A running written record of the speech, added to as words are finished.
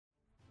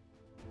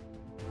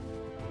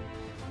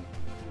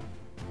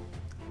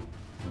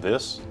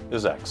This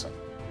is Axon,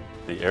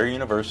 the Air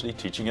University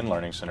Teaching and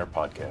Learning Center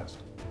podcast.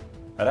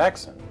 At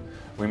Axon,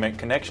 we make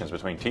connections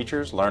between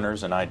teachers,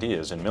 learners, and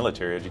ideas in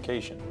military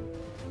education.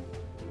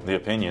 The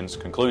opinions,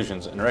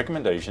 conclusions, and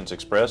recommendations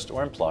expressed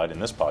or implied in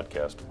this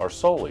podcast are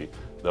solely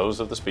those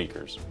of the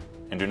speakers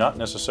and do not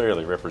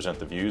necessarily represent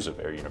the views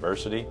of Air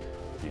University,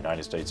 the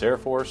United States Air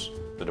Force,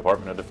 the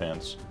Department of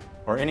Defense,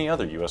 or any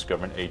other U.S.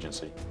 government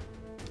agency.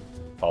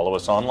 Follow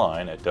us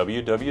online at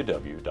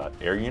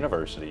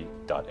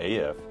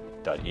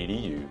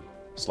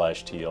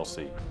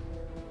www.airuniversity.af.edu/TLC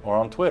or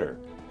on Twitter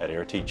at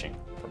AirTeaching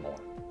for more.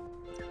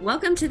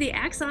 Welcome to the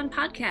Axon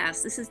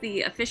podcast. This is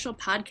the official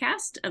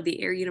podcast of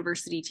the Air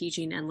University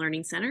Teaching and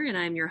Learning Center, and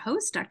I'm your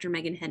host, Dr.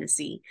 Megan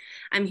Hennessy.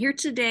 I'm here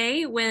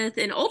today with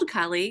an old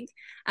colleague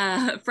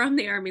from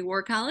the Army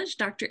War College,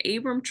 Dr.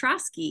 Abram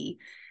Trosky.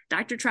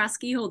 Dr.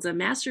 Trosky holds a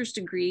master's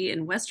degree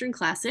in Western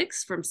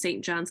Classics from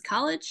St. John's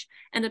College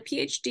and a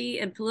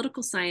PhD in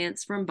Political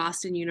Science from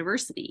Boston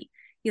University.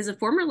 He is a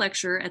former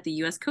lecturer at the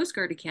U.S. Coast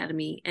Guard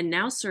Academy and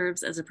now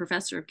serves as a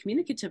professor of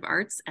Communicative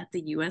Arts at the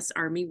U.S.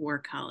 Army War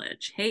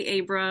College. Hey,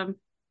 Abram.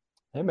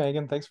 Hey,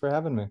 Megan. Thanks for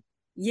having me.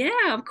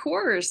 Yeah, of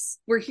course.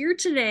 We're here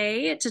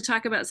today to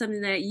talk about something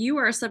that you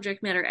are a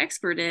subject matter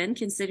expert in,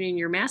 considering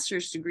your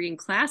master's degree in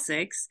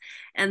classics,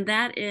 and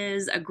that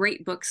is a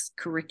great books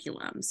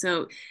curriculum.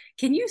 So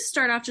can you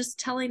start off just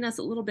telling us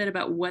a little bit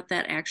about what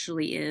that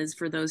actually is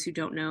for those who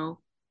don't know?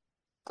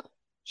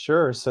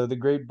 Sure. So the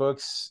Great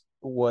Books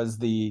was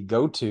the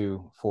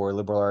go-to for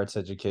liberal arts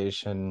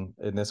education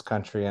in this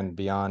country and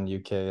beyond,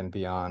 UK and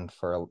beyond,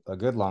 for a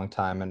good long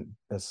time, and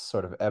has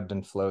sort of ebbed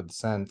and flowed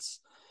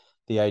since.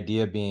 The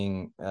idea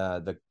being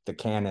the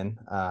canon,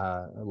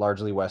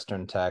 largely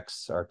Western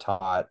texts are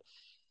taught.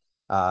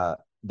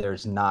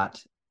 There's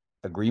not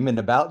agreement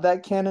about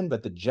that canon,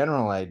 but the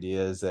general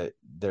idea is that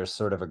there's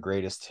sort of a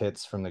greatest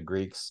hits from the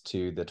Greeks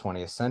to the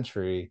 20th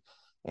century,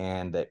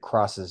 and that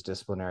crosses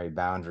disciplinary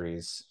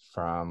boundaries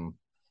from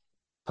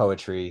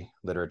poetry,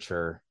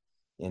 literature,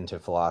 into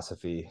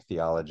philosophy,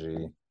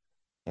 theology,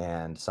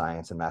 and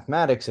science and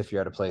mathematics if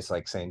you're at a place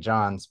like St.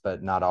 John's,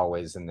 but not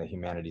always in the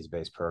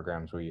humanities-based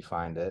programs where you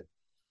find it.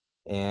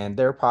 And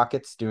there are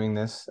pockets doing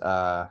this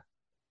all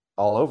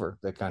over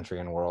the country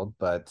and world,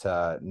 but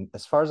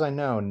as far as I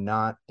know,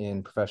 not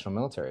in professional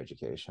military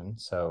education.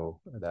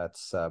 So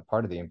that's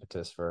part of the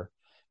impetus for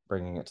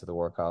bringing it to the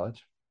War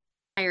College.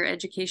 Higher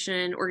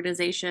education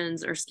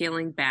organizations are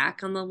scaling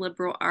back on the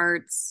liberal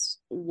arts.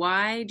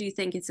 Why do you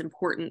think it's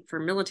important for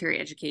military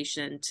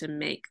education to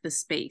make the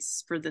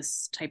space for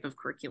this type of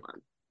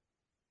curriculum?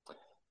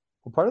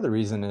 Well, part of the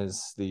reason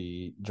is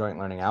the joint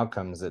learning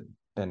outcomes that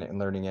and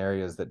learning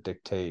areas that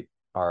dictate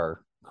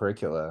our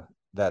curricula.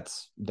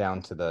 That's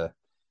down to the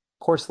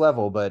course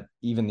level, but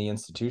even the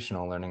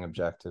institutional learning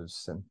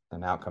objectives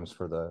and outcomes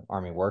for the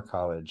Army War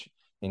College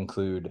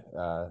include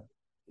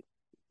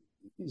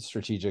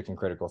strategic and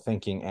critical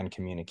thinking and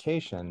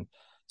communication.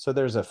 So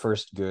there's a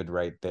first good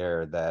right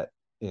there, that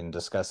in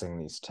discussing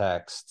these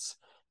texts,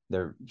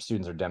 their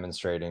students are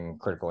demonstrating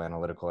critical,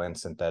 analytical, and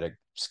synthetic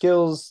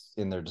skills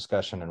in their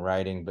discussion and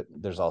writing, but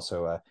there's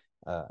also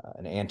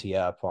an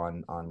ante-up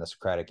on the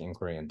Socratic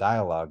inquiry and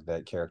dialogue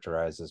that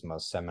characterizes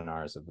most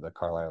seminars of the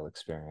Carlisle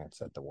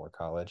experience at the War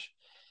College.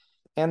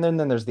 And then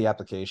there's the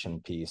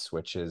application piece,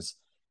 which is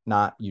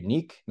not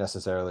unique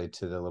necessarily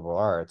to the liberal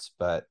arts,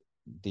 but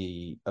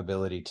the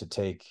ability to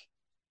take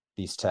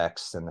these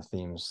texts and the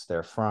themes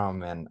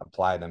therefrom and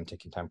apply them to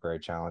contemporary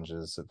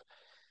challenges of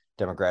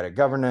democratic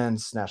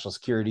governance, national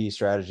security,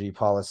 strategy,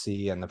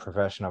 policy, and the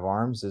profession of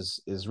arms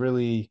is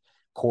really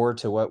core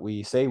to what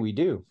we say we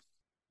do.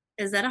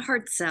 Is that a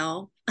hard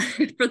sell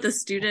for the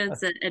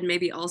students and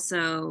maybe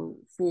also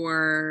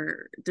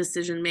for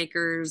decision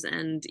makers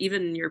and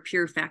even your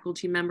peer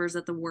faculty members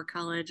at the War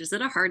College? Is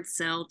it a hard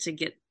sell to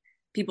get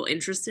people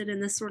interested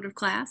in this sort of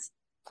class?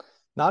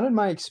 Not in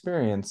my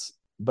experience,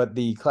 but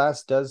the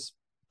class does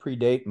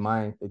predate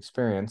my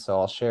experience, so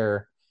I'll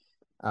share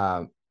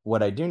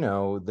what I do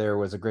know. There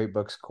was a Great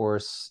Books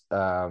course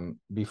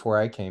before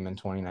I came in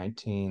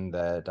 2019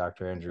 that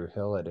Dr. Andrew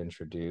Hill had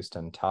introduced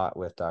and taught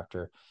with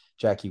Dr.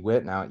 Jackie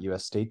Witt now at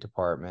U.S. State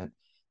Department.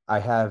 I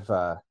have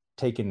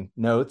taken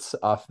notes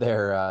off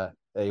their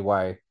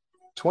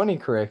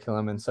AY20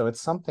 curriculum, and so it's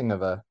something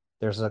of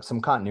there's some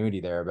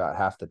continuity there. About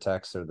half the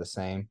texts are the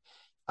same.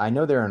 I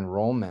know their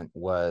enrollment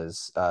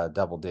was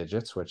double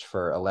digits, which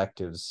for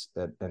electives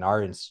in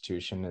our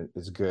institution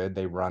is good.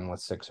 They run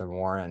with 6 or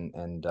more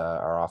and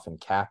are often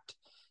capped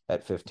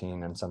at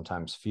 15 and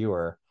sometimes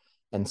fewer.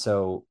 And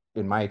so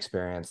in my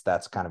experience,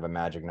 that's kind of a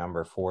magic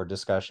number for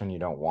discussion. You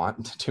don't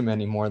want too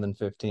many more than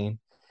 15,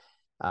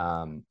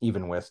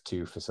 even with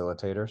 2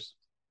 facilitators.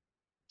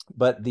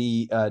 But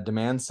the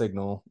demand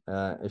signal,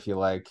 if you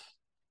like,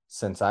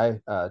 since I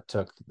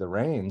took the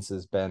reins,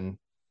 has been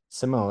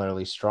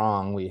similarly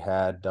strong. We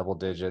had double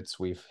digits.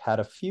 We've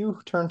had a few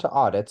turn to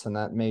audits, and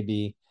that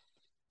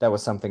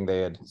was something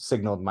they had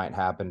signaled might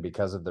happen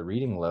because of the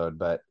reading load.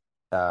 But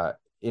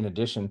in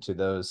addition to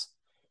those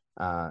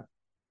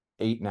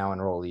 8 now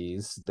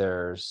enrollees.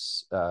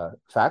 There's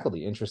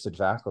interested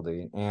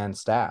faculty and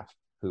staff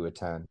who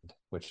attend,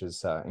 which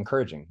is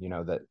encouraging,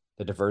 that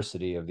the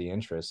diversity of the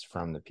interest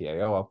from the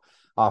PAO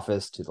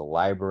office to the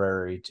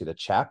library to the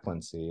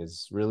chaplaincy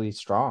is really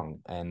strong.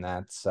 And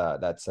that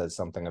says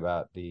something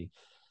about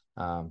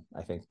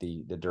I think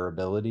the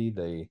durability,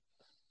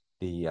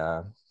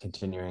 the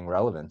continuing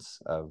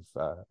relevance of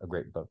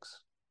great books.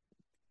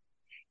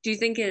 Do you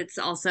think it's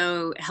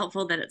also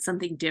helpful that it's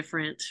something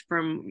different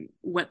from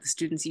what the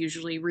students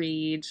usually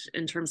read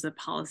in terms of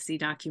policy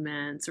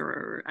documents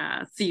or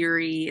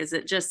theory? Is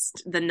it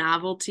just the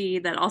novelty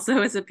that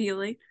also is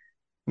appealing?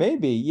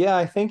 Maybe, yeah.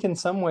 I think in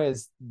some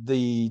ways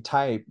the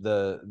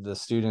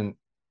student,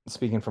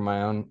 speaking from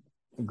my own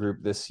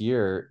group this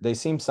year, they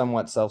seem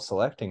somewhat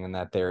self-selecting in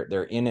that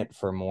they're in it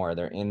for more.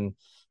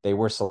 They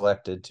were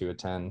selected to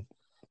attend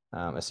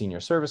a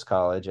senior service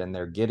college, and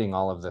they're getting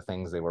all of the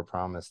things they were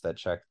promised that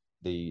check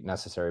the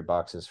necessary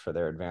boxes for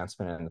their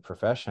advancement in the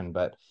profession.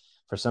 But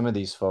for some of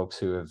these folks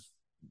who have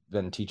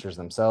been teachers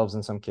themselves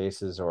in some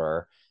cases,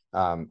 or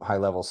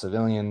high-level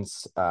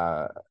civilians,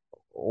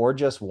 or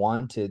just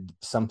wanted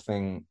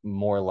something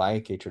more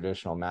like a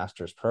traditional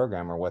master's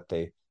program, or what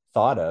they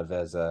thought of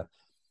as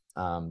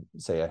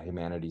say a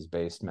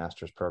humanities-based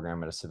master's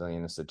program at a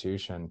civilian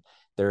institution,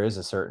 there is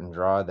a certain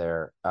draw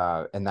there,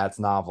 and that's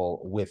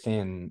novel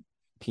within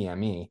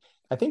PME.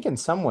 I think in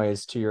some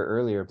ways, to your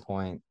earlier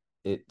point,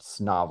 it's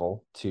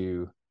novel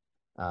to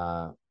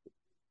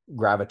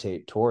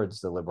gravitate towards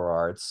the liberal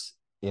arts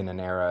in an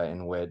era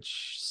in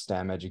which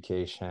STEM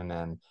education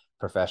and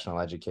professional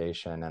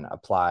education and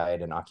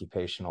applied and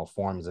occupational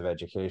forms of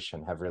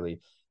education have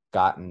really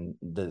gotten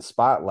the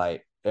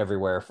spotlight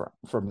everywhere,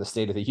 from the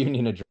State of the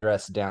Union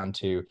address down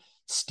to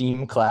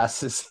STEAM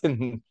classes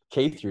in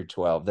K through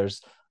 12.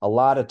 There's a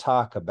lot of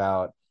talk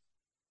about,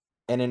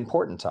 an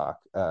important talk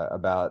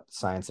about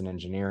science and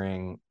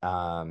engineering,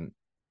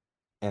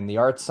 and the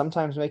arts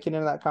sometimes make it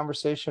into that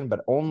conversation,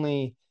 but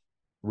only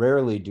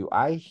rarely do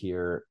I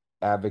hear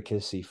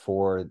advocacy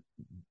for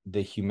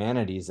the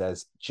humanities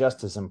as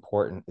just as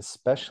important,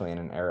 especially in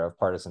an era of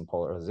partisan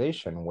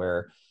polarization,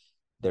 where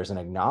there's an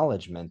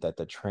acknowledgement that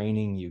the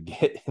training you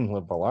get in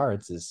liberal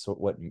arts is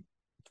what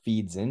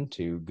feeds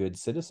into good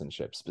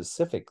citizenship,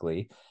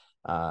 specifically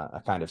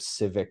a kind of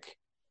civic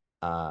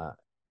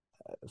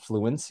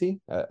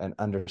fluency, an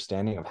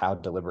understanding of how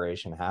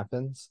deliberation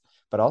happens,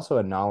 but also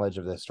a knowledge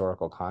of the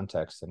historical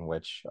context in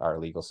which our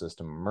legal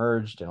system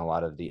emerged, and a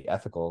lot of the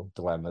ethical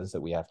dilemmas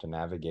that we have to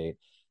navigate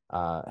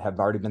have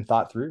already been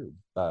thought through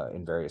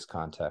in various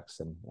contexts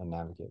and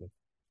navigated.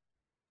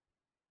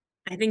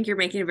 I think you're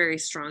making a very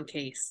strong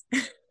case.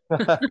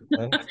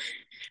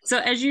 So,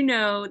 as you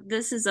know,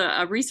 this is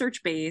a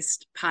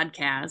research-based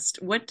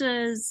podcast. What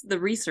does the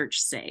research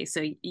say?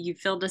 So, you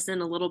filled us in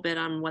a little bit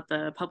on what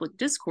the public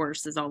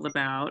discourse is all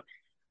about.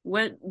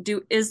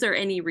 Is there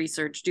any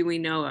research do we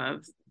know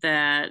of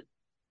that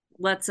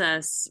lets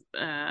us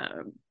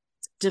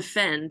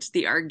defend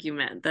the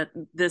argument that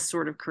this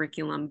sort of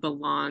curriculum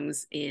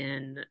belongs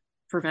in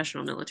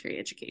professional military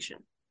education?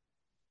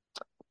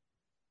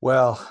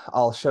 Well,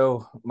 I'll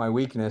show my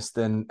weakness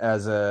then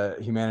as a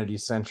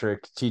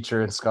humanities-centric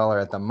teacher and scholar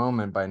at the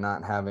moment by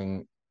not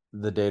having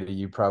the data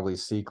you probably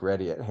seek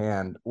ready at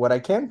hand. What I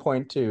can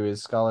point to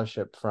is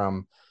scholarship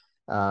from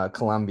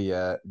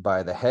Columbia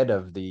by the head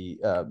of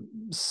a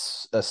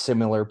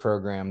similar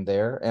program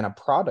there, and a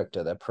product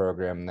of that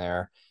program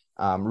there,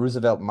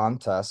 Roosevelt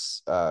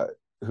Montas,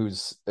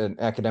 who's an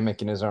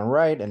academic in his own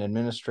right, an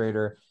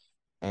administrator,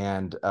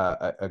 and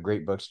a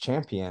great books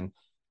champion,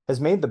 has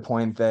made the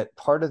point that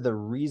part of the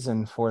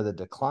reason for the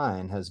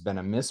decline has been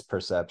a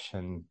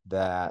misperception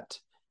that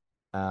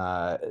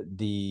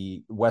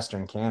the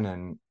Western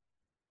canon,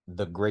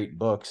 the great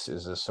books,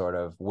 is a sort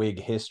of Whig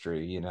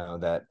history,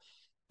 that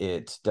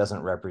it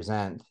doesn't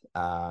represent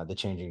the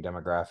changing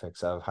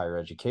demographics of higher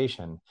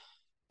education.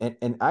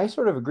 And I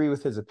sort of agree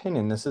with his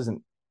opinion.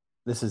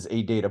 This is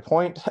a data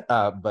point,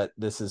 but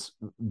this is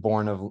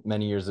born of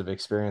many years of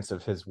experience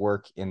of his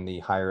work in the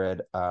higher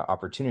ed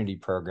opportunity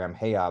program,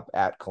 HAOP,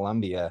 at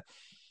Columbia.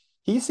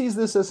 He sees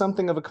this as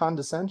something of a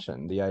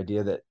condescension. The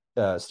idea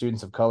that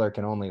students of color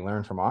can only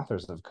learn from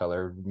authors of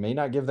color may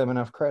not give them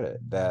enough credit,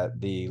 that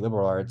the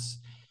liberal arts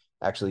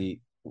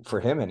actually, for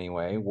him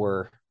anyway,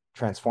 were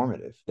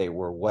transformative. They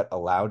were what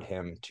allowed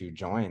him to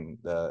join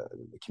the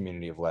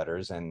community of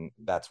letters, and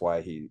that's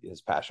why he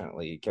has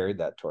passionately carried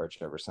that torch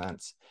ever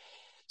since.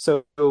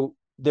 So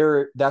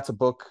that's a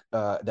book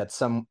that's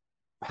some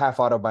half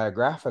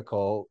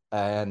autobiographical,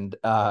 and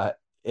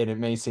it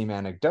may seem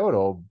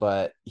anecdotal,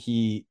 but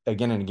he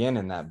again and again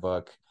in that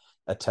book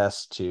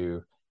attests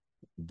to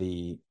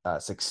the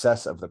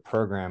success of the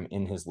program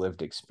in his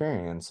lived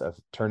experience of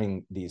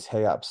turning these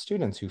HAOP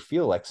students who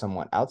feel like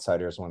somewhat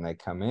outsiders when they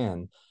come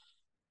in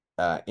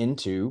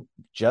into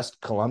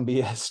just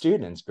Columbia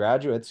students,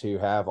 graduates who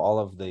have all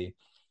of the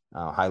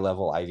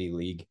high-level Ivy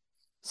League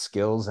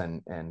skills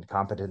and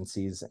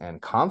competencies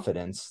and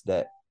confidence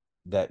that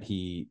that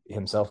he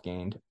himself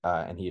gained,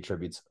 and he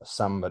attributes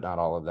some, but not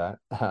all of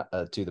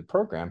that, to the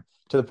program,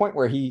 to the point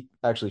where he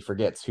actually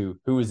forgets who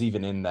is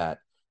even in that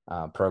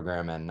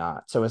program and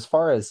not. So as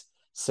far as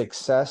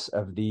success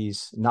of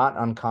these not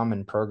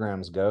uncommon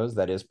programs goes,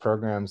 that is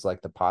programs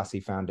like the Posse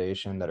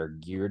Foundation that are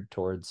geared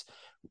towards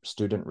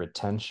student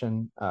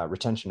retention,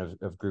 retention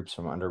of groups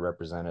from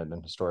underrepresented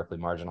and historically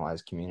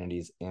marginalized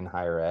communities in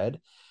higher ed,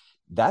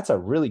 that's a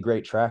really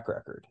great track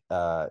record.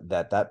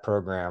 That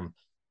program,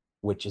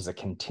 which is a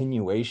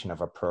continuation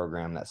of a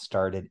program that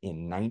started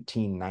in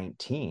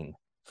 1919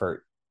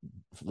 for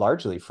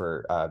largely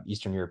for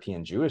Eastern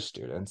European Jewish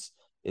students,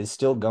 is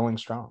still going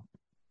strong.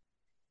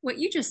 What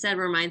you just said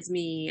reminds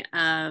me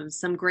of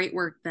some great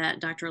work that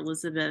Dr.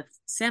 Elizabeth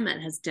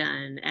Samet has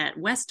done at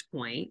West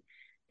Point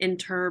in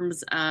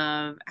terms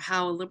of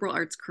how a liberal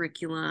arts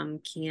curriculum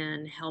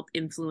can help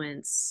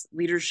influence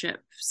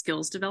leadership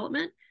skills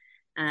development,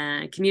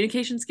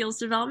 communication skills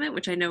development,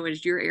 which I know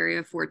is your area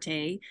of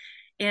forte.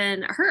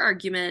 And her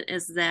argument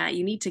is that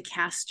you need to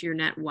cast your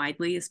net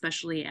widely,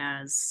 especially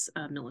as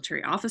a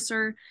military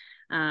officer,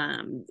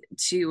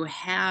 to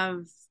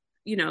have,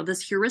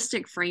 this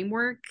heuristic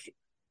framework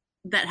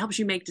that helps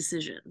you make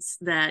decisions,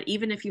 that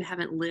even if you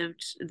haven't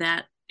lived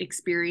that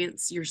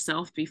experience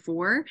yourself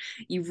before,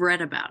 you've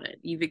read about it,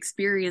 you've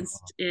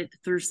experienced it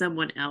through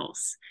someone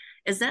else.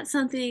 Is that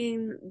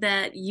something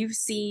that you've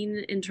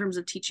seen in terms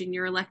of teaching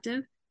your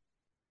elective?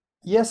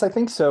 Yes, I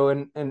think so.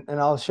 And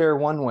I'll share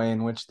one way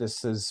in which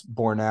this is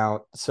borne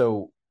out.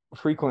 So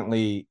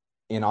frequently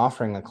in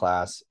offering a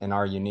class in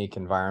our unique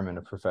environment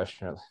of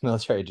professional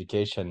military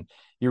education,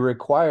 you're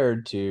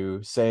required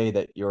to say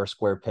that your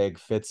square peg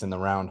fits in the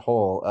round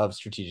hole of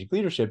strategic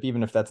leadership,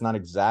 even if that's not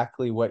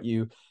exactly what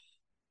you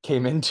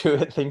came into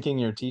it thinking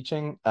you're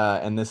teaching.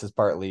 And this is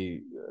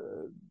partly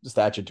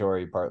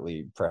statutory,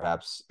 partly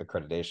perhaps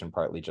accreditation,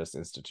 partly just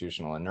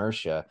institutional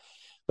inertia.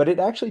 But it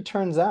actually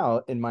turns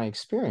out, in my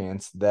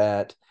experience,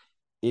 that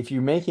if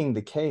you're making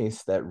the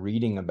case that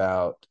reading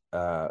about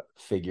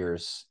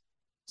figures,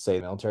 say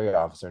a military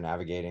officer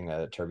navigating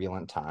a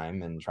turbulent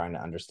time and trying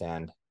to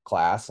understand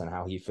class and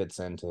how he fits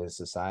into his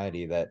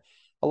society, that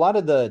a lot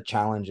of the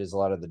challenges, a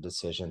lot of the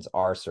decisions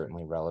are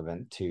certainly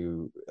relevant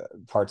to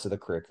parts of the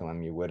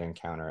curriculum you would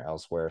encounter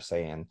elsewhere,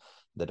 say in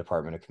the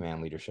Department of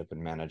Command Leadership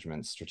and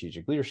Management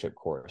strategic leadership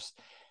course.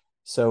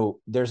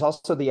 So there's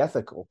also the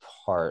ethical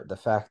part, the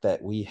fact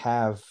that we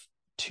have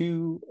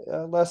two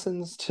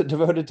lessons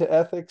devoted to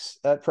ethics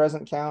at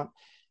present count.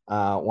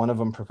 One of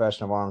them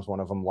profession of arms, one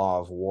of them law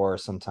of war.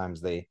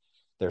 Sometimes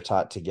they're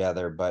taught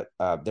together, but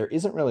there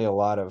isn't really a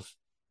lot of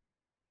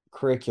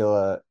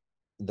curricula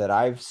that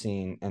I've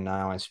seen, and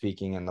now I'm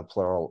speaking in the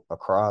plural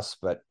across,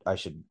 but I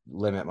should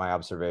limit my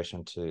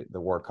observation to the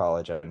War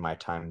College and my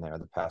time there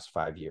the past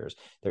 5 years.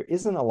 There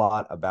isn't a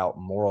lot about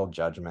moral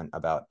judgment,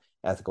 about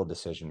ethical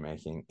decision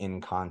making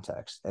in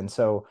context. And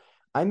so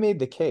I made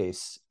the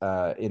case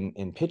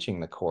in pitching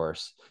the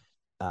course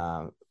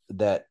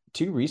that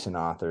two recent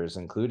authors,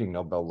 including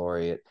Nobel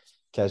laureate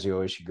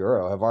Kazuo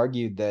Ishiguro, have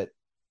argued that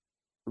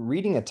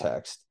reading a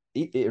text,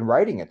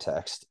 writing a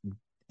text,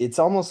 it's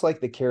almost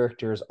like the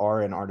characters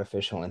are an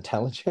artificial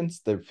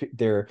intelligence.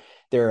 They're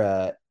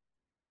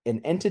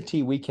an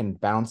entity we can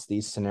bounce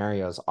these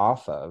scenarios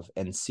off of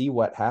and see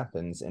what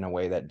happens in a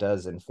way that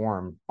does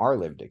inform our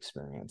lived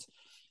experience.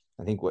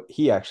 I think what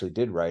he actually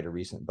did write a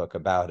recent book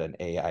about an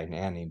AI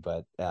nanny,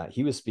 but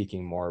he was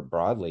speaking more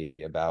broadly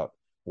about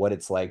what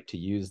it's like to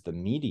use the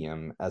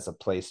medium as a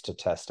place to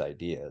test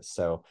ideas.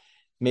 So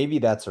maybe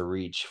that's a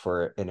reach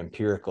for an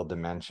empirical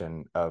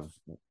dimension of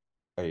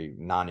a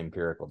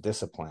non-empirical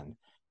discipline,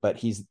 but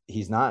he's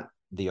not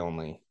the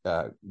only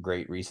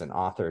great recent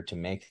author to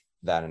make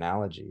that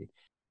analogy.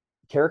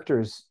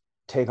 Characters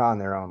take on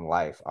their own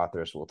life,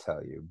 authors will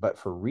tell you, but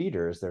for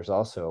readers, there's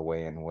also a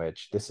way in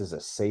which this is a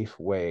safe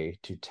way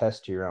to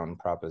test your own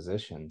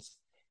propositions.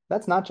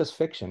 That's not just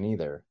fiction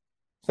either.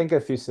 Think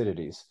of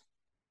Thucydides.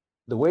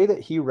 The way that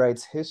he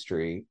writes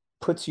history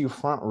puts you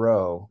front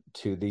row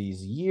to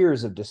these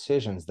years of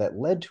decisions that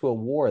led to a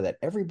war that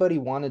everybody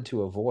wanted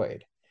to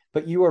avoid,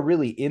 but you are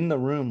really in the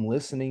room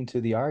listening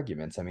to the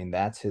arguments. I mean,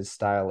 that's his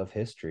style of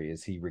history,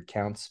 is he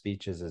recounts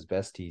speeches as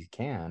best he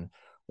can,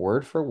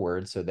 word for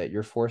word, so that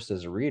you're forced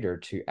as a reader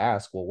to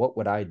ask, well, what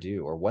would I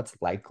do? Or what's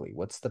likely?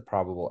 What's the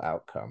probable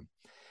outcome?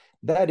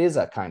 That is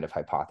a kind of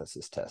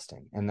hypothesis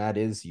testing, and that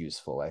is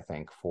useful, I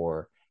think,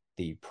 for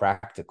the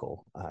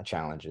practical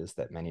challenges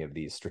that many of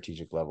these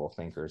strategic level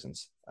thinkers and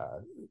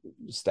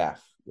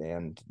staff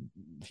and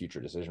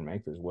future decision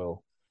makers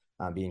will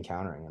be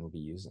encountering and will be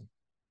using.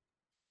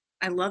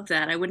 I love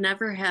that. I would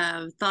never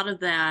have thought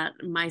of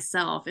that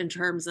myself in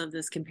terms of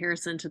this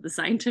comparison to the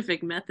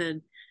scientific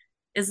method.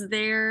 Is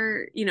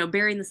there,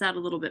 bearing this out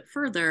a little bit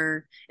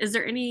further, is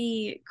there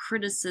any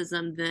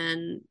criticism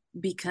then,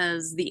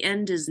 because the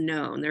end is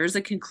known, there's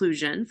a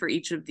conclusion for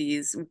each of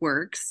these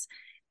works?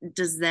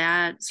 Does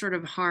that sort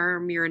of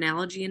harm your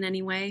analogy in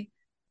any way?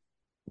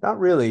 Not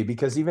really,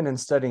 because even in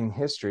studying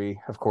history,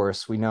 of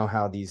course, we know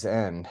how these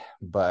end,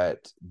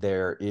 but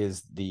there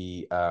is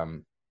the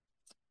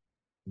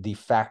the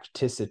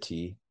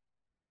facticity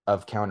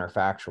of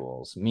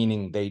counterfactuals,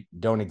 meaning they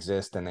don't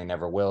exist and they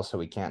never will, so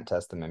we can't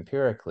test them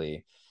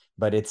empirically.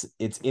 But it's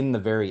in the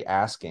very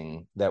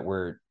asking that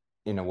we're,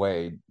 in a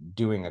way,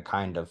 doing a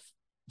kind of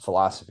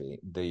philosophy.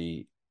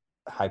 The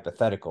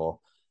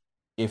hypothetical,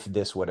 if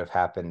this would have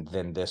happened,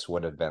 then this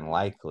would have been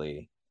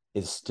likely,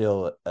 is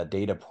still a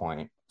data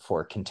point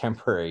for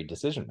contemporary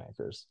decision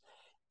makers,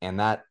 and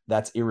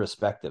that's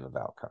irrespective of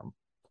outcome.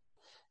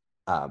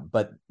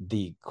 But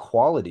the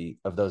quality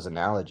of those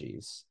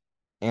analogies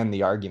and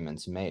the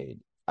arguments made,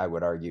 I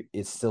would argue,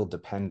 is still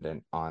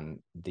dependent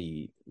on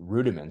the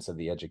rudiments of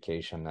the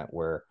education that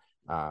we're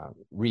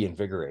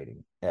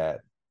reinvigorating at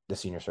the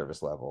senior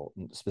service level.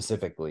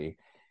 Specifically,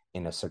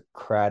 in a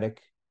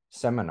Socratic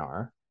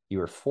seminar,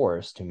 you are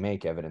forced to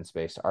make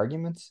evidence-based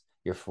arguments.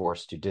 You're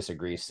forced to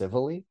disagree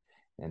civilly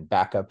and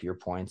back up your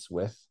points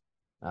with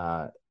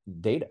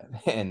data,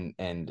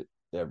 and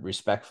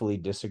respectfully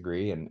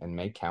disagree and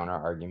make counter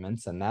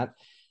arguments. And that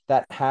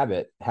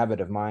habit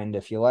of mind,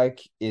 if you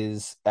like,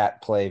 is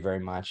at play very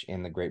much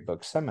in the Great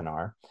Book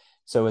Seminar.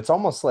 So it's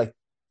almost like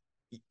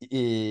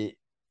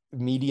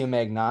medium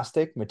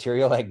agnostic,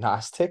 material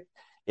agnostic.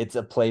 It's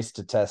a place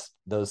to test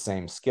those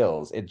same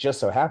skills. It just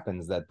so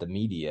happens that the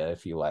media,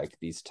 if you like,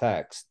 these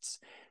texts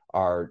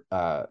are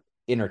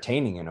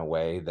entertaining in a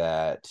way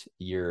that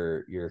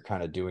you're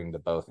kind of doing the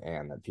both,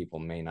 and that people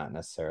may not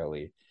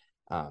necessarily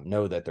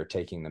know that they're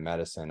taking the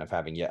medicine of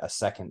having yet a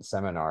second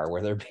seminar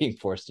where they're being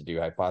forced to do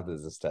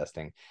hypothesis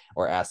testing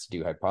or asked to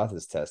do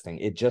hypothesis testing.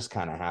 It just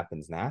kind of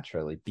happens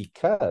naturally,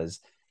 because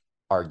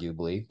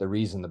arguably the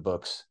reason the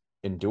books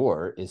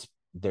endure is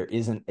there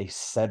isn't a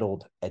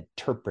settled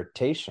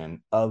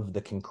interpretation of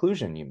the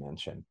conclusion you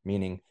mentioned,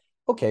 meaning,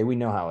 okay, we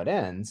know how it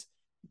ends,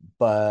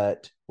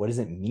 but what does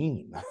it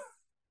mean?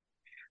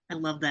 I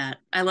love that.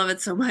 I love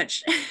it so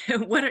much.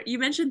 You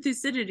mentioned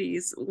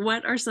Thucydides.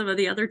 What are some of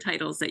the other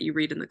titles that you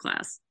read in the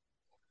class?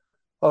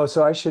 Oh,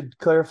 so I should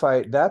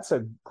clarify, that's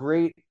a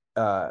great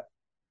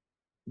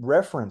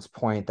reference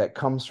point that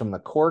comes from the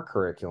core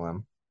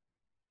curriculum.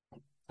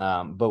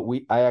 But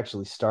I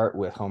actually start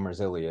with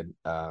Homer's Iliad,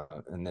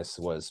 and this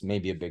was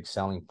maybe a big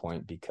selling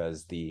point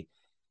because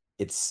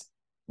it's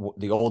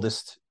the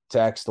oldest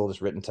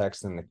written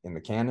text in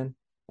the canon,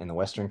 in the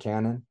Western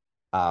canon.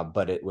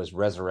 But it was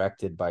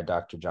resurrected by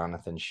Dr.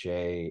 Jonathan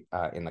Shea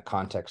in the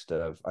context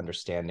of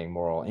understanding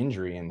moral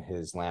injury in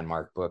his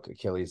landmark book,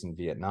 Achilles in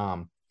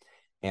Vietnam.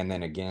 And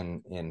then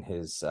again in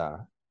his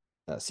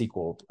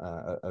sequel,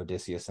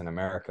 Odysseus in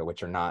America,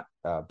 which are not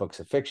books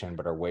of fiction,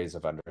 but are ways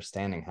of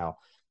understanding how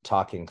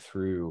talking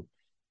through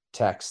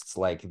texts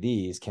like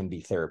these can be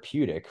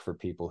therapeutic for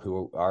people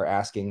who are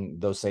asking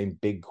those same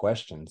big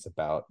questions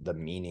about the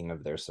meaning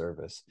of their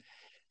service.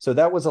 So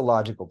that was a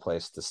logical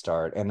place to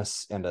start, and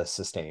a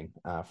sustain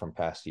from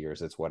past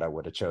years. It's what I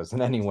would have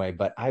chosen anyway,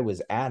 but I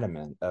was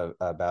adamant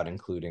about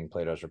including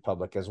Plato's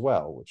Republic as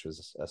well, which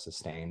was a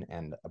sustain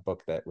and a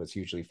book that was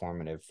hugely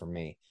formative for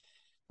me.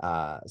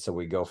 So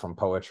we go from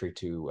poetry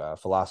to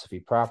philosophy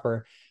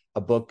proper,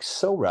 a book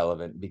so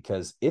relevant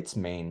because its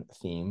main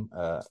theme,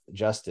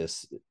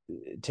 justice,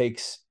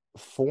 takes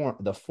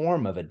the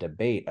form of a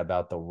debate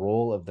about the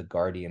role of the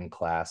guardian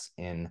class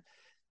in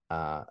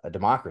a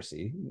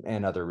democracy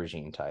and other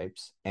regime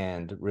types,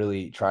 and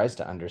really tries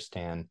to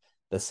understand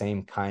the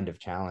same kind of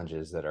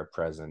challenges that are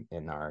present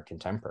in our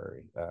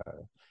contemporary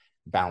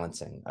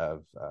balancing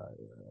of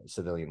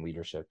civilian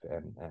leadership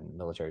and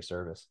military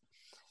service.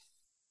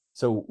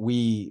 So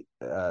we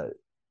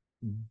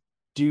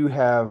do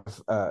have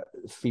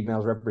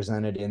females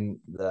represented in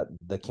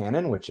the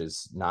canon, which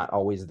is not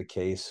always the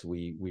case.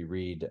 We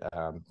read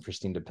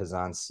Christine de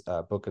Pizan's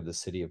Book of the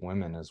City of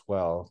Women as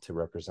well to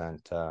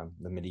represent the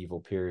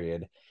medieval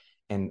period.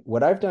 And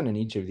what I've done in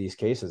each of these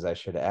cases, I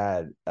should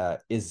add,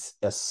 is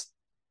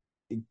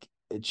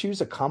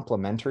choose a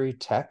complementary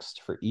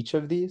text for each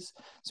of these.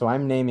 So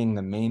I'm naming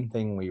the main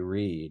thing we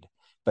read,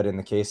 but in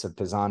the case of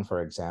Pizan,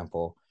 for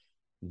example,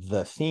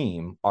 the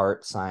theme,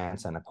 art,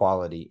 science, and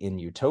equality in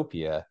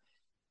utopia,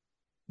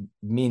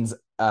 means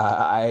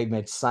I'm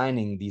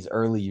assigning these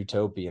early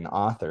utopian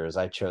authors.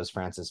 I chose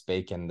Francis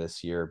Bacon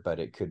this year, but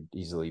it could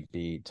easily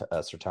be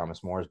Sir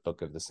Thomas More's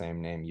book of the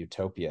same name,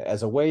 Utopia,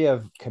 as a way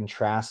of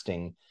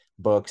contrasting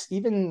books,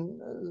 even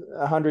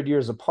 100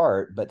 years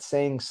apart, but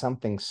saying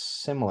something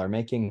similar,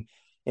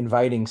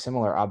 inviting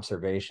similar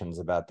observations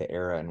about the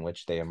era in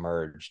which they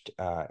emerged,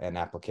 and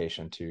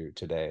application to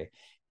today,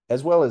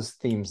 as well as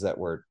themes that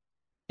were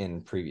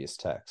in previous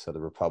texts. So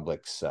the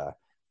Republic's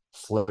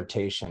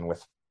flirtation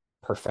with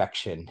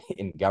perfection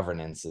in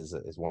governance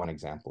is one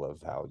example of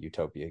how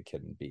utopia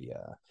can be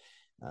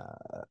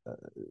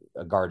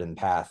a garden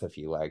path, if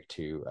you like,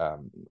 to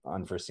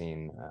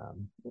unforeseen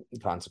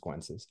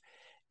consequences.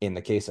 In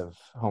the case of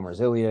Homer's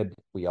Iliad,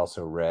 we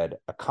also read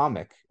a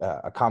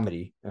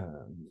comedy.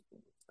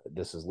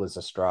 This is Liz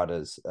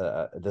Estrada's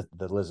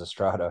the Liz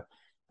Estrada,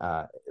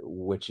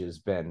 which has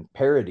been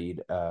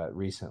parodied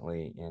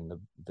recently in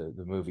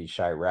the movie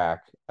Chirac.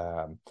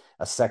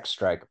 A sex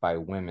strike by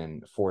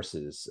women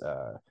forces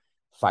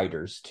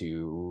fighters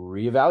to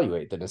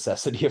reevaluate the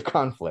necessity of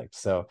conflict.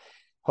 So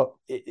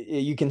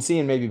you can see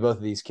in maybe both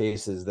of these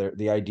cases,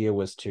 the idea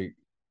was to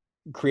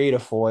create a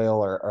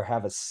foil or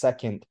have a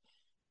second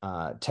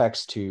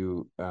text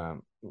to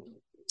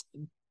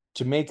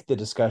make the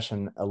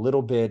discussion a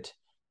little bit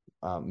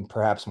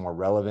perhaps more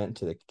relevant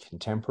to the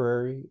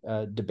contemporary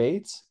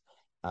debates.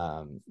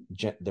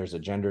 There's a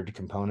gendered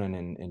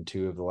component in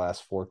 2 of the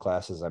last 4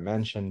 classes I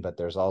mentioned, but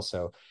there's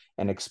also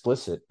an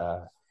explicit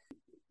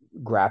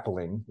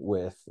grappling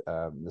with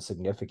the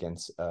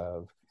significance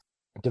of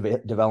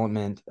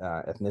development,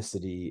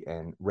 ethnicity,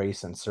 and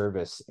race and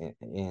service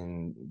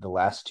in the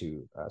last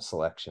 2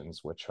 selections,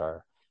 which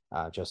are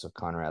Joseph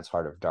Conrad's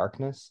Heart of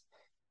Darkness,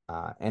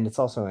 and it's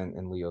also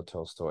in Leo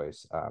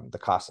Tolstoy's The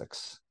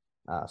Cossacks,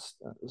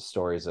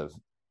 stories of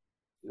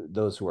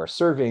those who are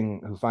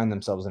serving, who find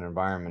themselves in an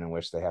environment in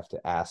which they have to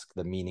ask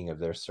the meaning of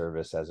their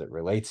service as it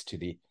relates to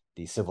the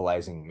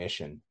civilizing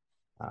mission,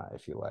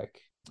 if you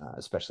like,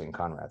 especially in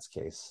Conrad's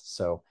case.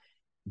 So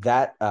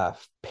that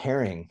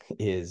pairing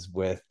is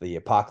with the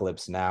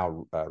Apocalypse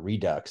Now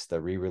Redux,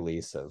 the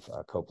re-release of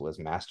Coppola's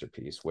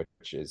masterpiece,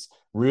 which is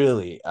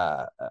really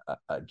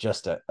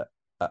just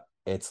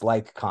it's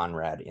like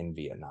Conrad in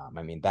Vietnam.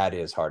 I mean, that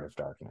is Heart of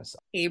Darkness.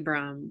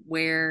 Abram,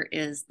 where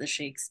is the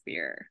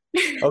Shakespeare?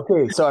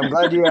 Okay, so I'm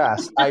glad you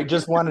asked. I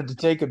just wanted to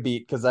take a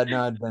beat because I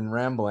know I'd been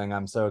rambling.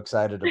 I'm so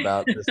excited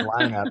about this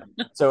lineup.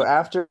 So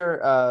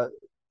after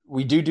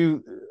we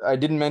do I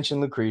didn't mention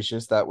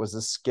Lucretius. That was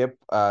a skip.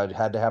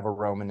 Had to have a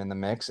Roman in the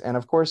mix. And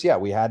of course, yeah,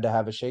 we had to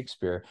have a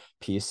Shakespeare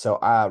piece. So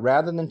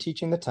rather than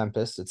teaching The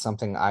Tempest, it's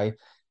something I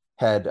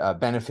had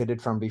benefited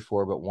from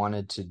before, but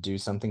wanted to do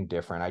something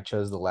different. I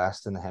chose The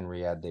Last in the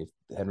Henriade,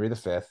 Henry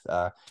V,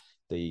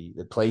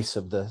 the place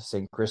of the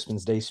St.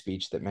 Crispin's Day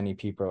speech that many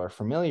people are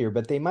familiar,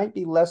 but they might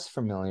be less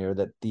familiar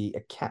with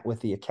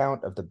the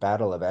account of the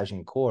Battle of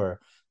Agincourt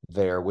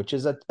there, which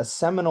is a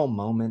seminal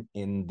moment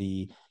in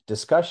the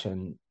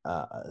discussion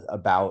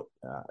about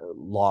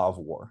law of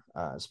war,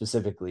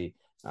 specifically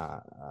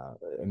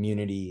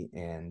immunity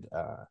and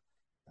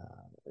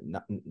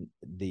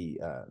the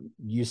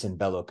use in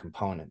bello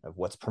component of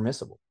what's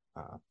permissible.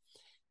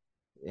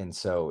 And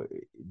so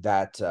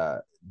that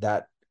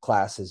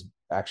class has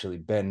actually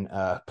been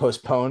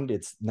postponed.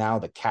 It's now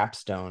the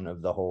capstone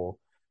of the whole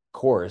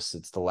course.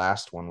 It's the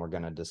last one we're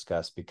going to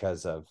discuss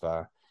because of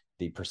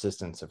the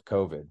persistence of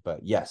COVID.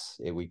 But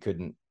yes,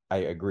 I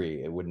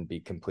agree, it wouldn't be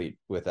complete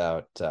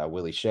without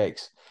Willie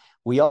Shakes.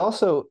 We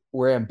also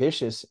were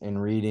ambitious in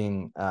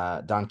reading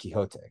Don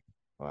Quixote.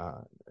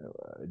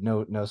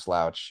 No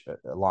slouch,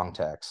 a long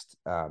text,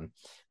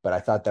 but I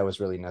thought that was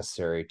really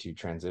necessary to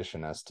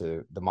transition us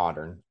to the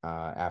modern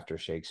after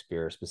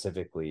Shakespeare,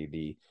 specifically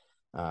the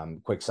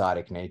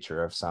quixotic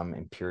nature of some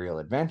imperial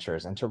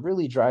adventures. And to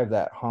really drive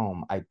that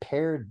home, I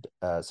paired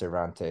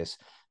Cervantes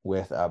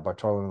with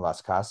Bartolomé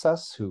Las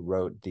Casas, who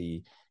wrote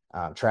the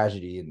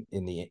tragedy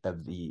in the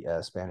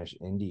Spanish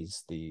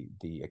Indies,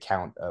 the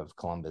account of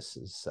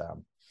Columbus's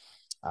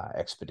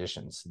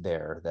expeditions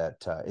there.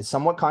 That is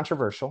somewhat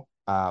controversial,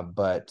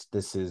 but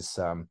this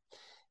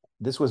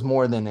was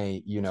more than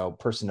a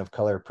person of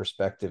color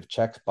perspective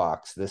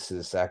checkbox. This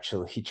is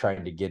actually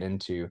trying to get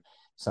into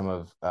some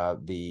of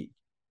the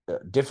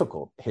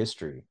difficult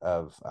history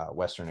of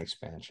Western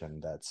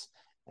expansion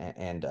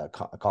and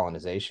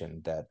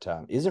colonization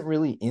that isn't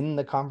really in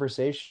the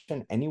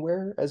conversation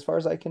anywhere, as far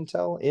as I can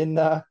tell, in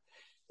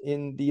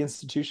the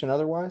institution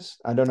otherwise.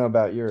 I don't know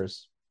about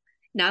yours.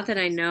 Not that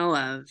I know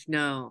of,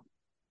 no.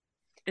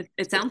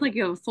 It sounds like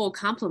you have a full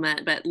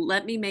complement, but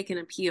let me make an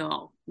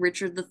appeal.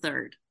 Richard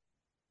III.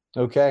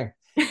 Okay.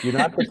 You're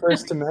not the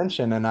first to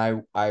mention, and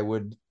I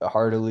would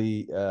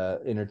heartily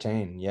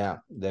entertain. Yeah.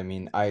 I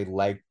mean, I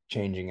like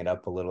changing it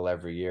up a little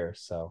every year.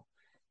 So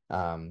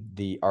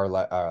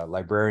our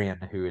librarian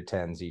who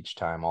attends each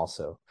time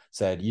also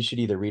said you should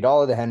either read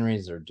all of the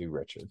Henrys or do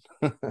Richard.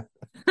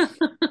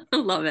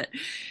 Love it.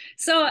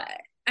 So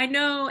I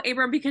know,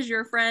 Abram, because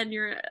you're a friend,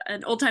 you're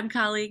an old-time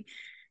colleague,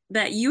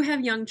 that you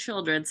have young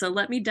children. So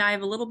let me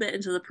dive a little bit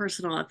into the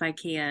personal if I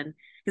can,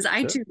 because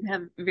I too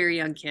have very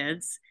young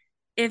kids.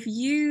 If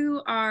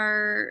you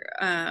are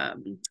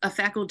a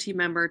faculty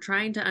member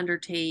trying to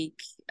undertake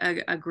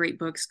a great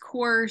books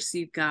course,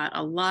 you've got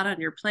a lot on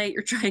your plate,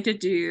 you're trying to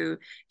do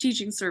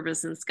teaching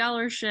service and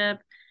scholarship,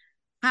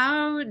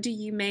 how do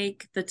you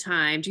make the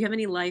time? Do you have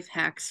any life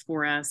hacks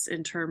for us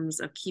in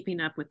terms of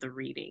keeping up with the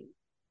reading?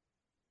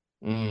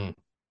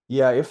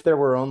 Yeah, if there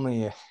were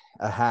only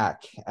a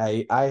hack.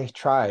 I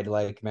tried,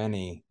 like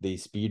many, the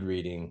speed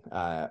reading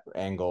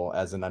angle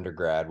as an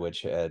undergrad,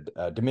 which had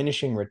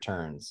diminishing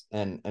returns.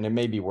 And it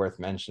may be worth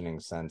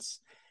mentioning since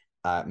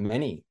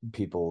many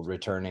people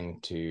returning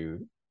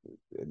to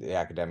the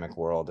academic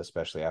world,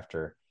 especially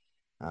after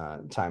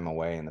time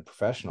away in the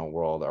professional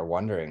world, are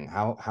wondering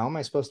how am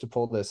I supposed to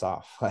pull this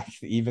off? Like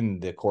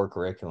even the core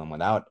curriculum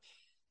without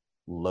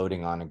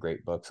loading on a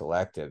great books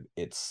elective,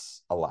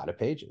 it's a lot of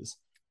pages.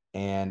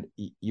 And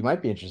you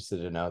might be interested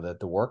to know that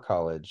the War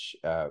College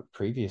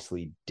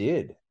previously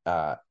did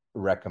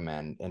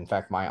recommend. In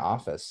fact, my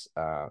office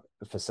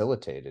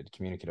facilitated,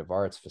 Communicative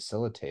Arts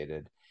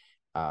facilitated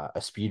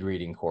a speed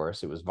reading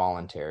course. It was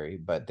voluntary,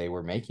 but they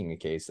were making a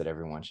case that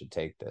everyone should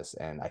take this.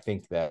 And I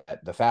think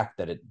that the fact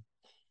that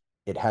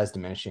it has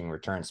diminishing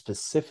returns,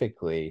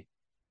 specifically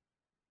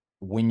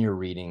when you're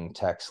reading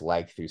texts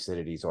like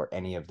Thucydides or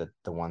any of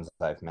the ones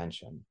I've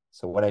mentioned.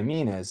 So what I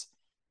mean is,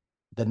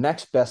 the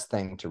next best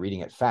thing to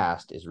reading it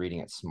fast is reading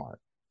it smart.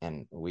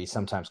 And we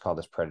sometimes call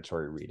this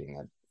predatory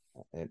reading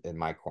in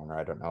my corner.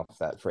 I don't know if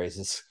that phrase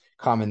is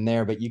common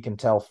there, but you can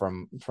tell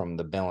from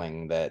the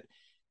billing that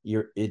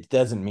it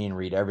doesn't mean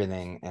read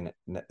everything, and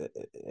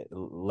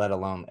let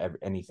alone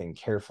anything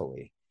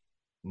carefully.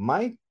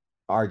 My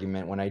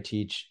argument when I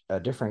teach a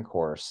different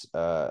course,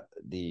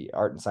 the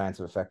Art and Science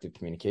of Effective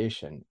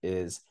Communication,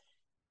 is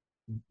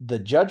the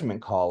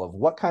judgment call of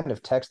what kind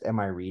of text am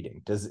I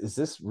reading? Is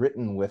this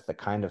written with the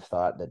kind of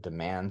thought that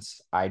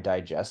demands I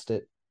digest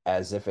it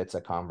as if it's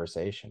a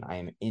conversation? I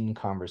am in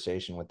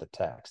conversation with the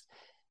text.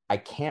 I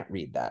can't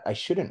read that. I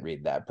shouldn't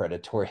read that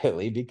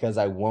predatorily, because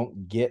I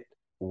won't get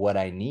what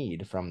I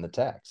need from the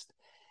text.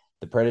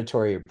 The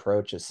predatory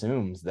approach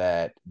assumes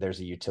that there's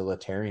a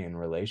utilitarian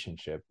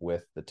relationship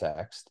with the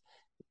text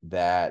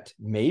that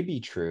may be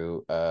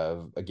true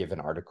of a given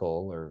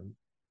article or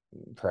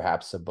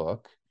perhaps a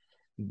book.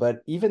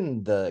 But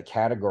even the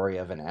category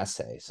of an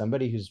essay,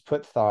 somebody who's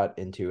put thought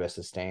into a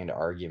sustained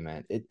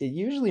argument, it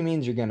usually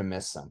means you're going to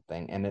miss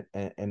something,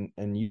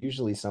 and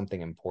usually something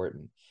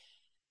important.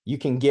 You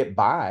can get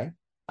by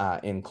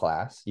in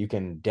class. You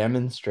can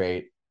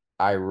demonstrate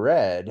I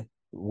read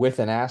with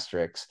an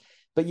asterisk,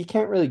 but you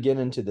can't really get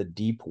into the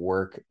deep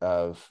work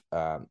of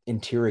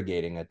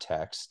interrogating a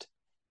text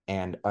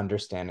and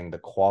understanding the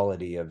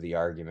quality of the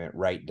argument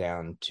right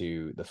down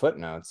to the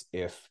footnotes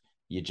if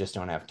you just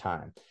don't have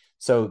time.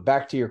 So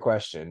back to your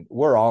question,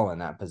 we're all in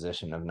that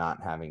position of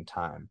not having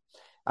time.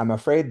 I'm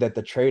afraid that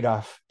the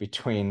trade-off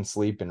between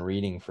sleep and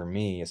reading for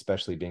me,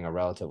 especially being a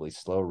relatively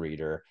slow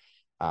reader,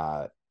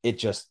 it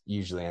just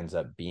usually ends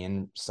up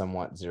being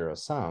somewhat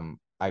zero-sum.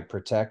 I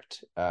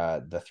protect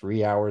the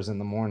 3 hours in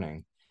the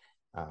morning,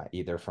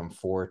 either from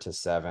 4 to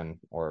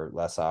 7 or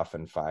less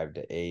often 5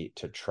 to 8,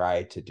 to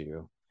try to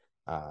do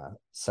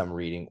some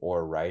reading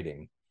or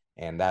writing.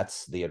 And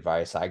that's the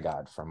advice I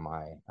got from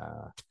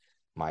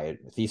my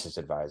thesis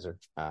advisor.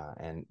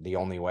 And the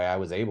only way I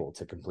was able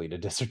to complete a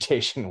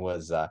dissertation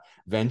was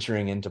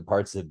venturing into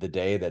parts of the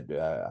day that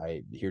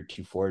I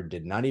heretofore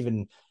did not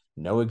even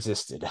know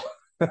existed.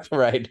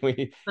 Right.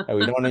 We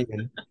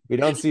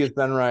don't see a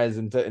sunrise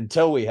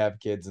until we have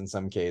kids in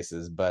some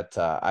cases. But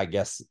I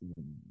guess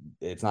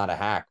it's not a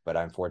hack, but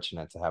I'm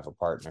fortunate to have a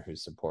partner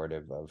who's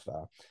supportive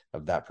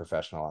of that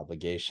professional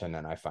obligation.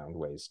 And I find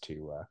ways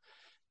to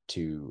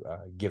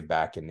give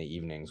back in the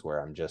evenings where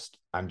I'm just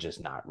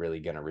not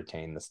really going to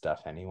retain the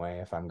stuff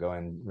anyway if I'm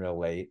going real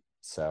late.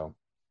 So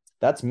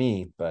that's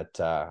me, but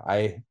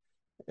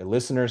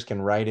listeners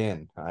can write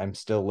in. I'm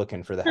still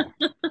looking for that.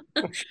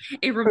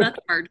 Abram, that's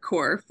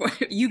hardcore.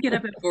 You get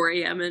up at 4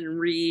 a.m. and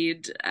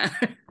read. I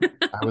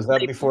was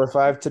up before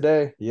 5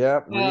 today.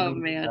 Yeah, Oh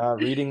man.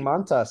 Reading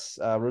Montas,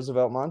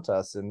 Roosevelt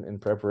Montas in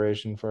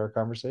preparation for our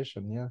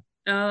conversation. Yeah.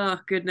 Oh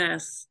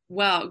goodness.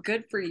 Well,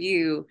 good for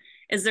you.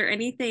 Is there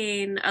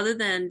anything other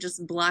than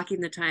just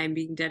blocking the time,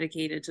 being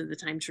dedicated to the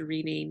time to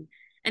reading,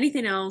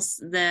 anything else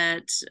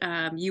that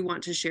you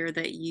want to share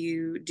that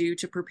you do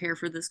to prepare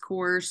for this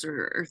course,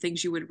 or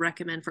things you would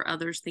recommend for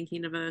others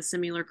thinking of a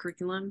similar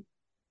curriculum?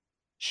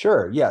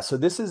 Sure. Yeah. So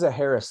this is a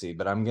heresy,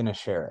 but I'm going to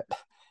share it.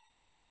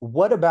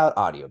 What about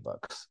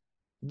audiobooks?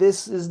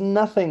 This is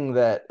nothing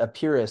that a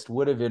purist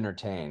would have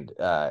entertained,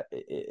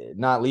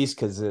 not least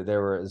because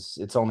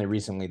it's only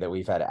recently that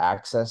we've had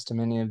access to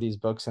many of these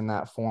books in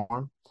that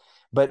form.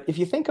 But if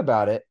you think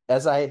about it,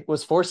 as I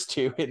was forced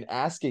to in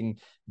asking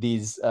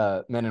these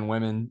men and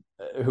women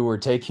who were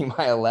taking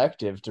my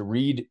elective to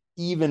read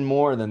even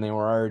more than they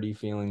were already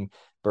feeling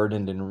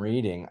burdened in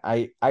reading,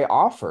 I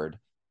offered,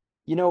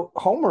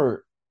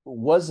 Homer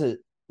was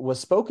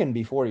spoken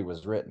before he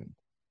was written.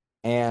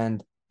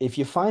 And if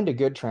you find a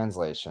good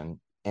translation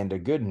and a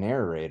good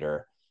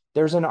narrator,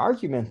 there's an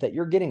argument that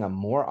you're getting a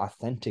more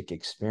authentic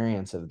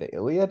experience of the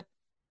Iliad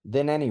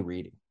than any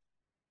reading.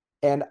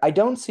 And I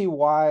don't see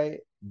why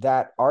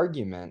that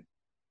argument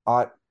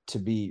ought to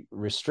be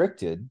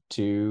restricted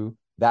to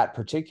that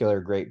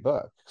particular great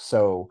book.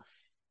 So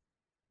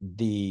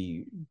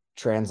the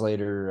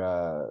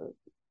translator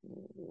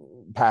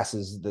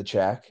passes the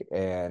check,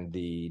 and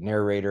the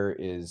narrator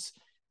is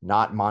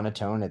not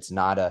monotone. It's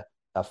not a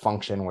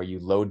function where you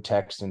load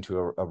text into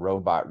a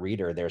robot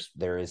reader.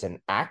 There is an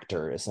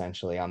actor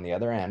essentially on the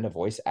other end, a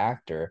voice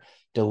actor,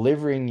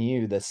 delivering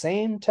you the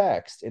same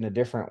text in a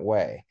different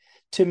way.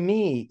 To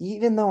me,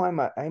 even though I'm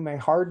a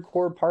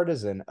hardcore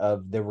partisan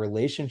of the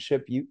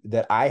relationship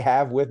that I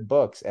have with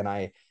books, and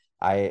I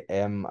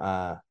am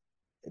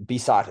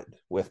besotted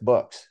with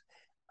books,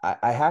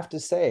 I have to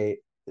say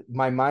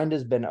my mind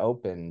has been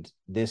opened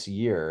this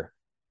year,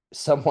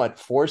 somewhat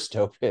forced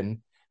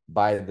open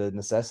by the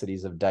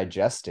necessities of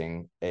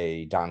digesting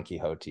a Don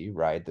Quixote,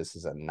 right? This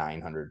is a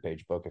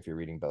 900-page book if you're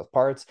reading both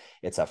parts.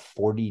 It's a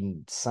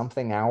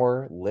 40-something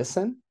hour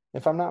listen,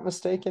 if I'm not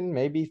mistaken,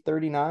 maybe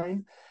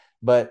 39.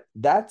 But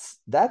that's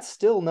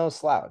still no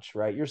slouch,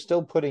 right? You're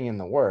still putting in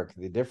the work.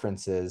 The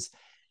difference is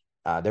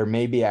there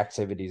may be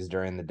activities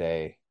during the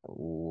day,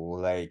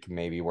 like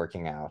maybe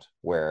working out,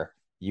 where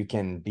you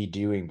can be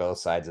doing both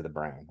sides of the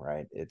brain,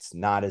 right? It's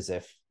not as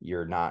if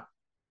you're not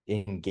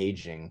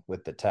engaging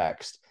with the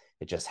text.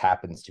 It just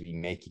happens to be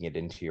making it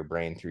into your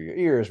brain through your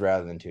ears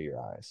rather than to your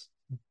eyes.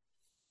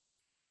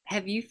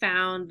 Have you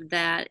found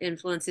that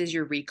influences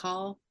your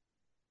recall?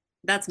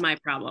 That's my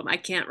problem. I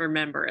can't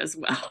remember as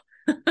well.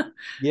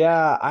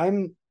 Yeah,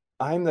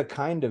 I'm the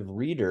kind of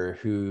reader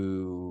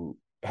who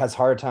has a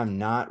hard time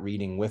not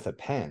reading with a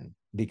pen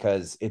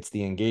because it's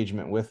the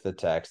engagement with the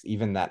text,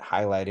 even that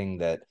highlighting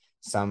that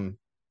some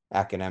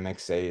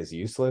academics say is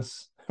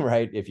useless,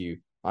 right? If you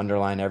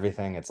underline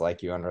everything, it's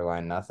like you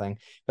underline nothing.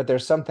 But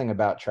there's something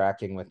about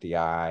tracking with the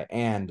eye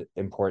and,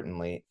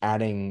 importantly,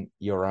 adding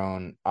your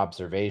own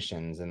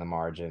observations in the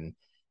margin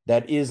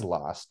that is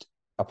lost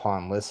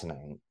upon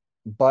listening.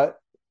 But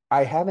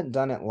I haven't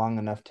done it long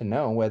enough to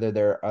know whether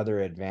there are other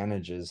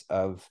advantages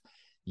of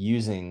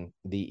using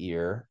the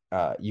ear.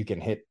 You can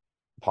hit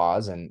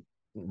pause and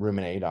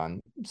ruminate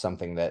on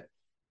something that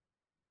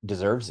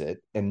deserves it,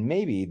 and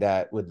maybe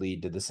that would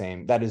lead to the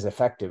same. That is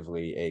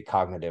effectively a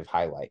cognitive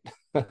highlight.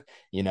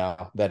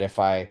 That if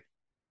I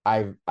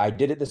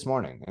did it this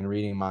morning in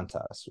reading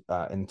Montas.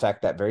 In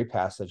fact, that very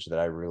passage that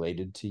I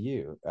related to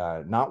you,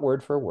 not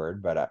word for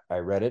word, but I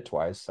read it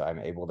twice, so I'm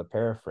able to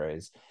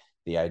paraphrase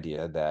the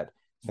idea that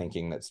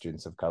thinking that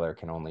students of color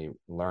can only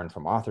learn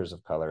from authors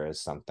of color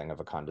is something of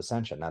a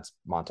condescension. That's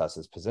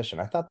Montas's position.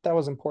 I thought that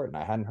was important.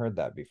 I hadn't heard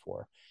that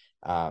before.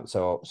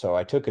 So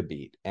I took a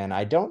beat, and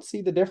I don't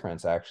see the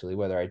difference actually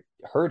whether I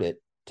heard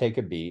it, take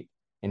a beat,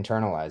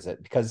 internalize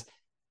it, because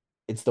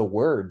it's the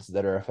words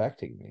that are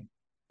affecting me.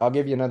 I'll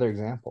give you another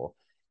example.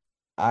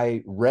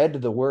 I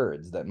read the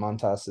words that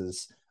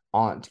Montas's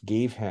aunt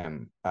gave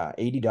him,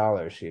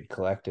 $80 she had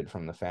collected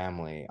from the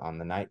family on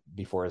the night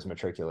before his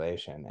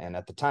matriculation. And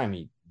at the time,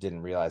 he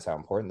didn't realize how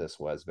important this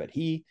was, but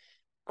he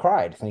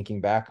cried thinking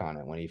back on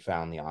it when he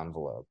found the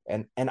envelope.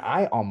 And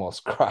I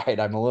almost cried.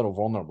 I'm a little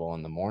vulnerable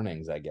in the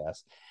mornings, I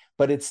guess.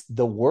 But it's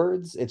the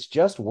words, it's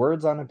just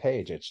words on a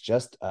page. It's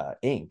just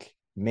ink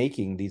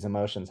making these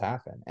emotions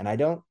happen. And I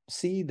don't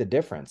see the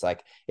difference.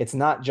 Like, it's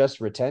not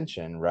just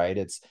retention, right?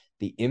 It's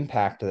the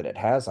impact that it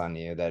has on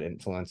you that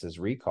influences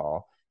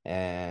recall.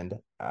 And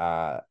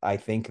I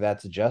think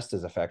that's just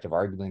as effective,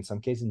 arguably in some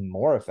cases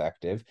more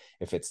effective,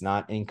 if it's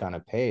not ink on a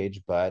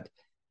page, but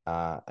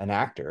an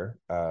actor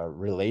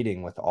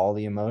relating with all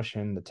the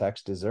emotion the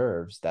text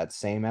deserves that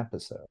same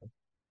episode.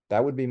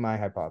 That would be my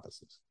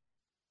hypothesis.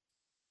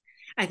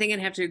 I think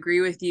I'd have to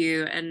agree with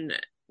you. And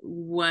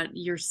what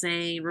you're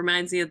saying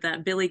reminds me of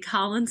that Billy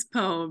Collins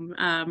poem,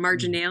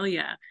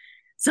 Marginalia.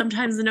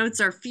 Sometimes the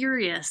notes are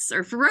furious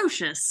or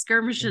ferocious,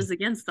 skirmishes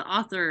against the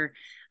author.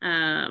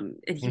 And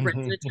he writes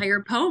an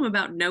entire poem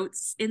about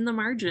notes in the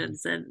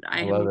margins. And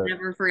I have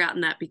never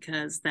forgotten that,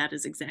 because that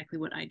is exactly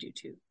what I do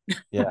too.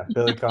 Yeah,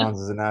 Billy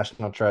Collins is a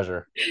national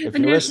treasure. If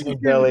you're listening,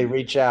 Billy,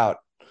 reach out.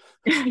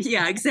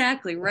 Yeah,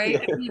 exactly.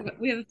 Right.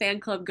 We have a fan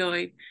club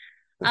going.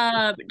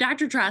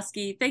 Dr.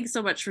 Trosky, thanks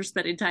so much for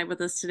spending time with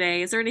us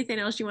today. Is there anything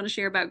else you want to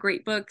share about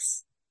great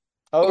books?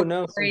 Oh,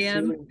 no,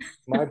 sincerely,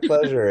 my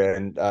pleasure.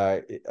 And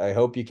I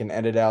hope you can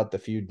edit out the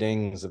few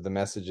dings of the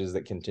messages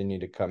that continue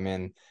to come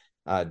in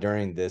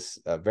during this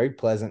very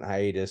pleasant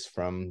hiatus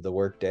from the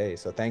work day.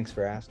 So thanks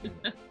for asking.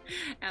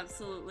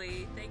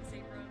 Absolutely. Thanks,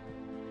 Abram.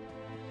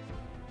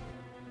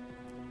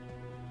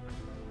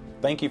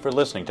 Thank you for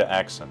listening to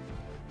Axon,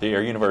 the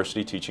Air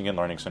University Teaching and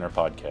Learning Center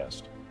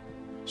podcast.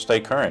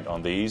 Stay current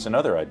on these and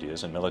other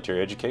ideas in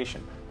military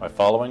education by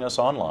following us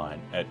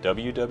online at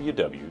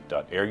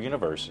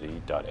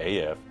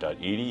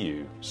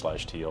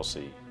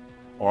www.airuniversity.af.edu/TLC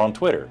or on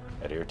Twitter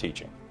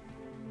 @AirTeaching.